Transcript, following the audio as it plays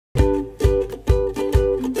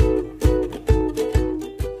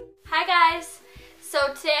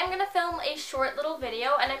short little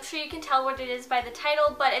video, and I'm sure you can tell what it is by the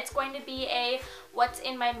title, but it's going to be a what's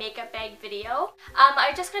in my makeup bag video.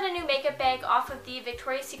 I just got a new makeup bag off of the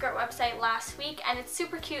Victoria's Secret website last week, and it's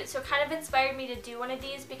super cute, so it kind of inspired me to do one of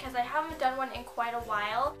these because I haven't done one in quite a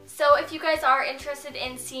while. So if you guys are interested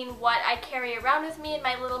in seeing what I carry around with me in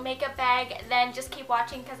my little makeup bag, then just keep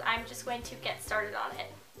watching because I'm just going to get started on it.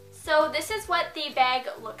 So this is what the bag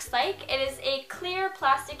looks like. It is a clear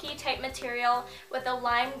plasticky type material with a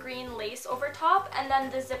lime green lace over top, and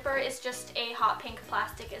then the zipper is just a hot pink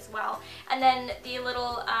plastic as well. And then the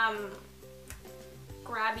little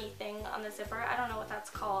grabby thing on the zipper, I don't know what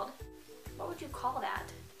that's called. What would you call that?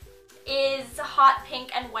 Is hot pink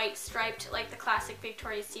and white striped like the classic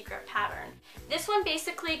Victoria's Secret pattern. This one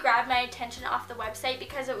basically grabbed my attention off the website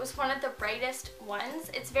because it was one of the brightest ones.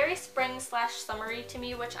 It's very spring/summery to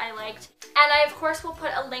me, which I liked. And I of course will put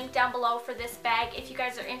a link down below for this bag if you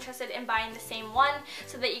guys are interested in buying the same one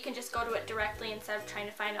so that you can just go to it directly instead of trying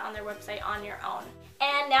to find it on their website on your own.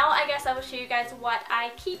 And now I guess I will show you guys what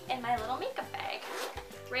I keep in my little makeup bag.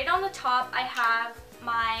 Right on the top I have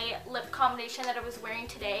my lip combination that I was wearing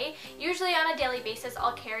today. Usually on a daily basis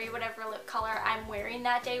I'll carry whatever lip color I'm wearing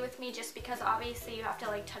that day with me just because obviously you have to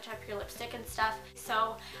like touch up your lipstick and stuff.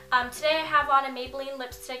 So today I have on a Maybelline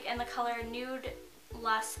lipstick in the color Nude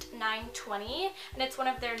Lust 920, and it's one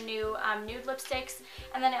of their new nude lipsticks.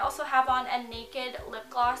 And then I also have on a Naked lip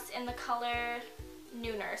gloss in the color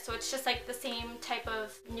Nooner, so it's just like the same type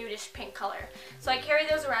of nudish pink color. So I carry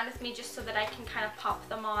those around with me just so that I can kind of pop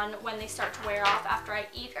them on when they start to wear off after I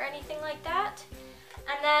eat or anything like that.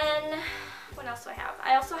 And then what else do I have?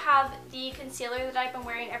 I also have the concealer that I've been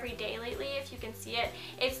wearing every day lately, if you can see it.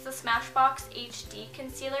 It's the Smashbox HD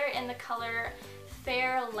concealer in the color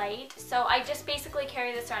Fair Light. So I just basically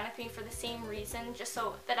carry this around with me for the same reason, just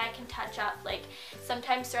so that I can touch up. Like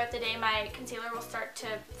sometimes throughout the day my concealer will start to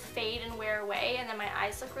fade and wear away and then my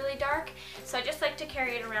eyes look really dark. So I just like to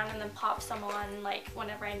carry it around and then pop some on like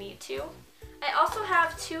whenever I need to. I also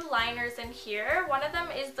have two liners in here. One of them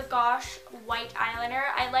is the Gosh white eyeliner.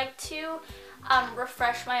 I like to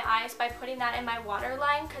refresh my eyes by putting that in my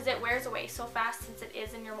waterline because it wears away so fast since it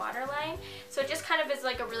is in your waterline. So it just kind of is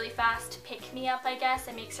like a really fast pick-me-up, I guess.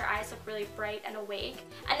 It makes your eyes look really bright and awake.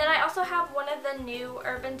 And then I also have one of the new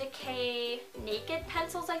Urban Decay Naked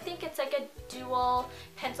pencils. I think it's like a dual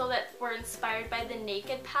pencil that were inspired by the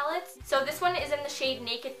Naked palettes. So this one is in the shade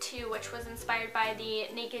Naked 2, which was inspired by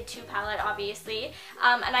the Naked 2 palette, obviously.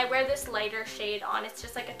 And I wear this lighter shade on. It's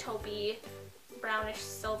just like a taupey, brownish,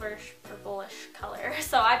 silverish, purplish color.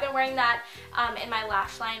 So I've been wearing that in my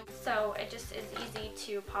lash line, so it just is easy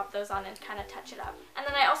to pop those on and kind of touch it up. And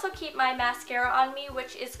then I also keep my mascara on me,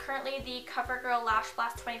 which is currently the CoverGirl Lash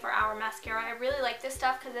Blast 24-Hour Mascara. I really like this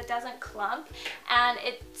stuff because it doesn't clump and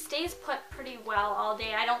it stays put pretty well all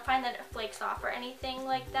day. I don't find that it flakes off or anything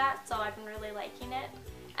like that, so I've been really liking it.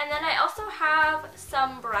 And then I also have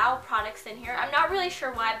some brow products in here. I'm not really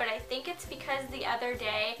sure why, but I think it's because the other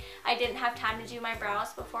day I didn't have time to do my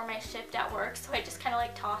brows before my shift at work, so I just kind of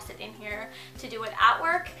like tossed it in here to do it at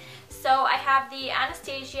work. So I have the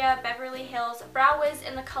Anastasia Beverly Hills Brow Wiz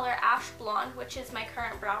in the color Ash Blonde, which is my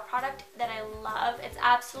current brow product that I love. It's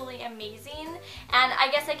absolutely amazing, and I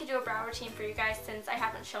guess I could do a brow routine for you guys since I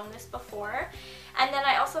haven't shown this before. And then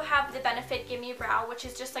I also have the Benefit Gimme Brow, which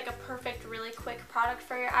is just like a perfect, really quick product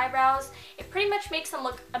for your eyebrows. It pretty much makes them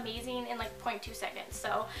look amazing in like 0.2 seconds.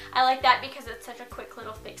 So I like that because it's such a quick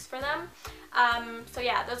little fix for them. So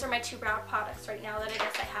yeah, those are my two brow products right now that I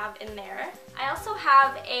guess I have in there. I also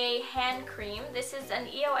have a hand cream. This is an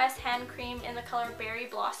EOS hand cream in the color Berry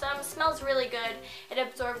Blossom. It smells really good. It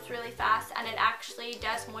absorbs really fast and it actually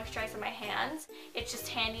does moisturize in my hands. It's just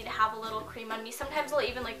handy to have a little cream on me. Sometimes I'll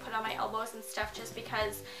even like put on my elbows and stuff just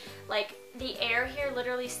because like the air here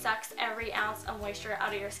literally sucks every ounce of moisture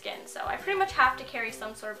out of your skin. So I pretty much have to carry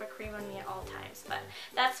some sort of a cream on me at all times, but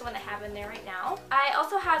that's the one I have in there right now. I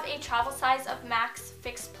also have a travel size of Max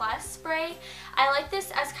Fix Plus spray. I like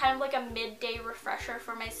this as kind of like a midday refresher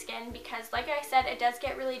for my skin because like I said, it does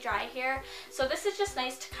get really dry here. So this is just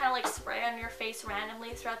nice to kind of like spray on your face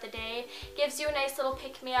randomly throughout the day. Gives you a nice little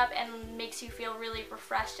pick-me-up and makes you feel really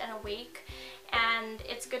refreshed and awake. And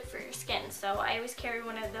it's good for your skin, so I always carry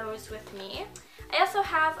one of those with me. I also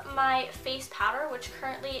have my face powder, which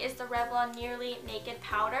currently is the Revlon Nearly Naked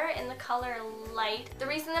powder in the color Light. The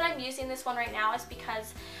reason that I'm using this one right now is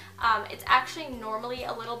because it's actually normally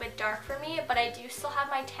a little bit dark for me, but I do still have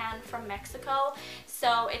my tan from Mexico,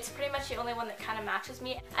 so it's pretty much the only one that kind of matches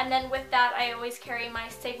me. And then with that, I always carry my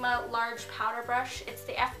Sigma large powder brush. It's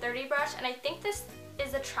the F30 brush, and I think this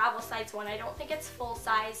is a travel size one. I don't think it's full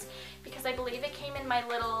size because I believe it came in my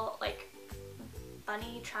little like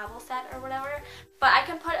bunny travel set or whatever. But I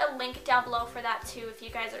can put a link down below for that too if you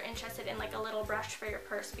guys are interested in like a little brush for your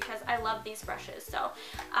purse, because I love these brushes. So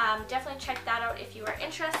definitely check that out if you are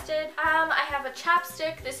interested. I have a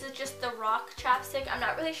chapstick. This is just the Rock chapstick. I'm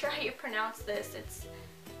not really sure how you pronounce this. It's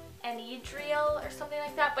Enidriel or something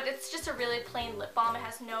like that, but it's just a really plain lip balm. It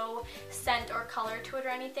has no scent or color to it or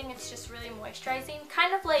anything. It's just really moisturizing,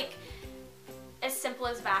 kind of like as simple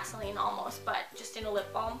as Vaseline almost, but just in a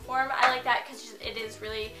lip balm form. I like that because it is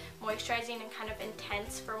really moisturizing and kind of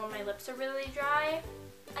intense for when my lips are really dry.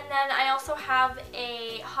 And then I also have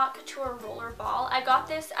a Haute Couture roller ball. I got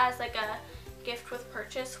this as like a gift with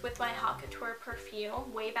purchase with my Haute Couture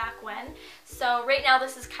perfume way back when. So right now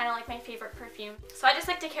this is kind of like my favorite perfume. So I just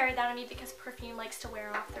like to carry that on me because perfume likes to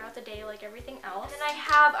wear off throughout the day like everything else. And then I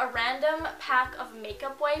have a random pack of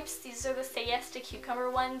makeup wipes. These are the Say Yes to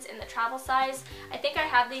Cucumber ones in the travel size. I think I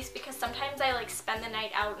have these because sometimes I like spend the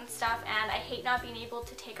night out and stuff, and I hate not being able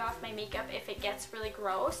to take off my makeup if it gets really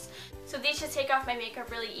gross. So these just take off my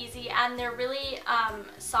makeup really easy, and they're really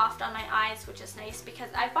soft on my eyes, which is nice because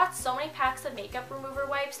I've bought so many packs of makeup remover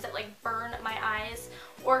wipes that like burn my eyes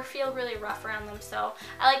or feel really rough around them. So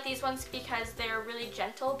I like these ones because they're really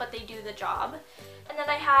gentle, but they do the job. And then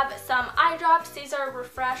I have some eye drops. These are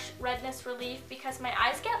Refresh Redness Relief because my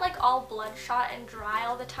eyes get like all bloodshot and dry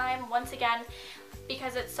all the time. Once again,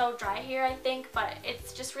 because it's so dry here, I think, but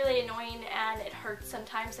it's just really annoying and it hurts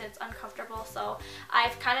sometimes and it's uncomfortable. So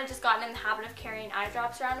I've kind of just gotten in the habit of carrying eye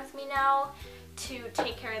drops around with me now to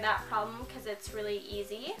take care of that problem because it's really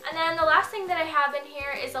easy. And then the last thing that I have in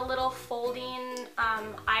here is a little folding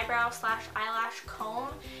eyebrow slash eyelash comb.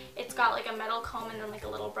 It's got like a metal comb and then like a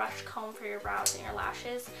little brush comb for your brows and your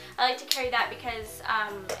lashes. I like to carry that because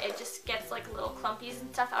it just gets like little clumpies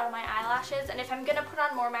and stuff out of my eyelashes, and if I'm gonna put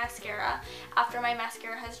on more mascara after my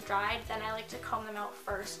mascara has dried, then I like to comb them out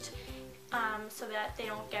first so that they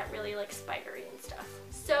don't get really like spidery and stuff.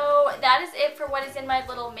 So that is it for what is in my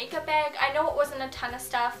little makeup bag. I know it wasn't a ton of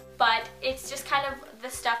stuff, but it's just kind of the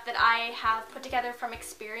stuff that I have put together from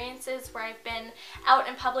experiences where I've been out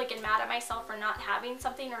in public and mad at myself for not having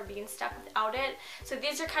something or being stuck without it. So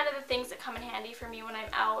these are kind of the things that come in handy for me when I'm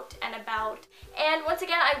out and about. And once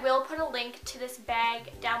again, I will put a link to this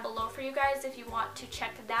bag down below for you guys if you want to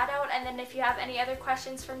check that out. And then if you have any other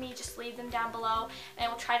questions for me, just leave them down below and I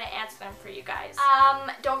will try to answer them for you guys.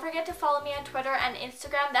 Don't forget to follow me on Twitter and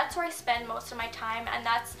Instagram. That's where I spend most of my time, and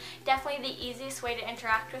that's definitely the easiest way to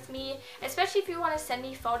interact with me, especially if you want to send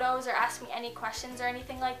me photos or ask me any questions or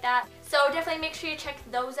anything like that. So definitely make sure you check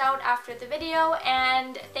those out after the video,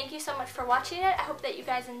 and thank you so much for watching it. I hope that you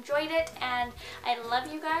guys enjoyed it, and I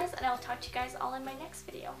love you guys, and I will talk to you guys all in my next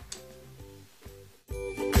video.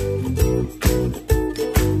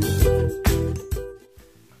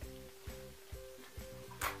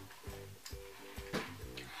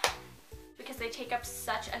 They take up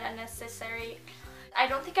such an unnecessary... I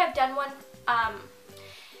don't think I've done one.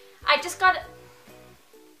 I just got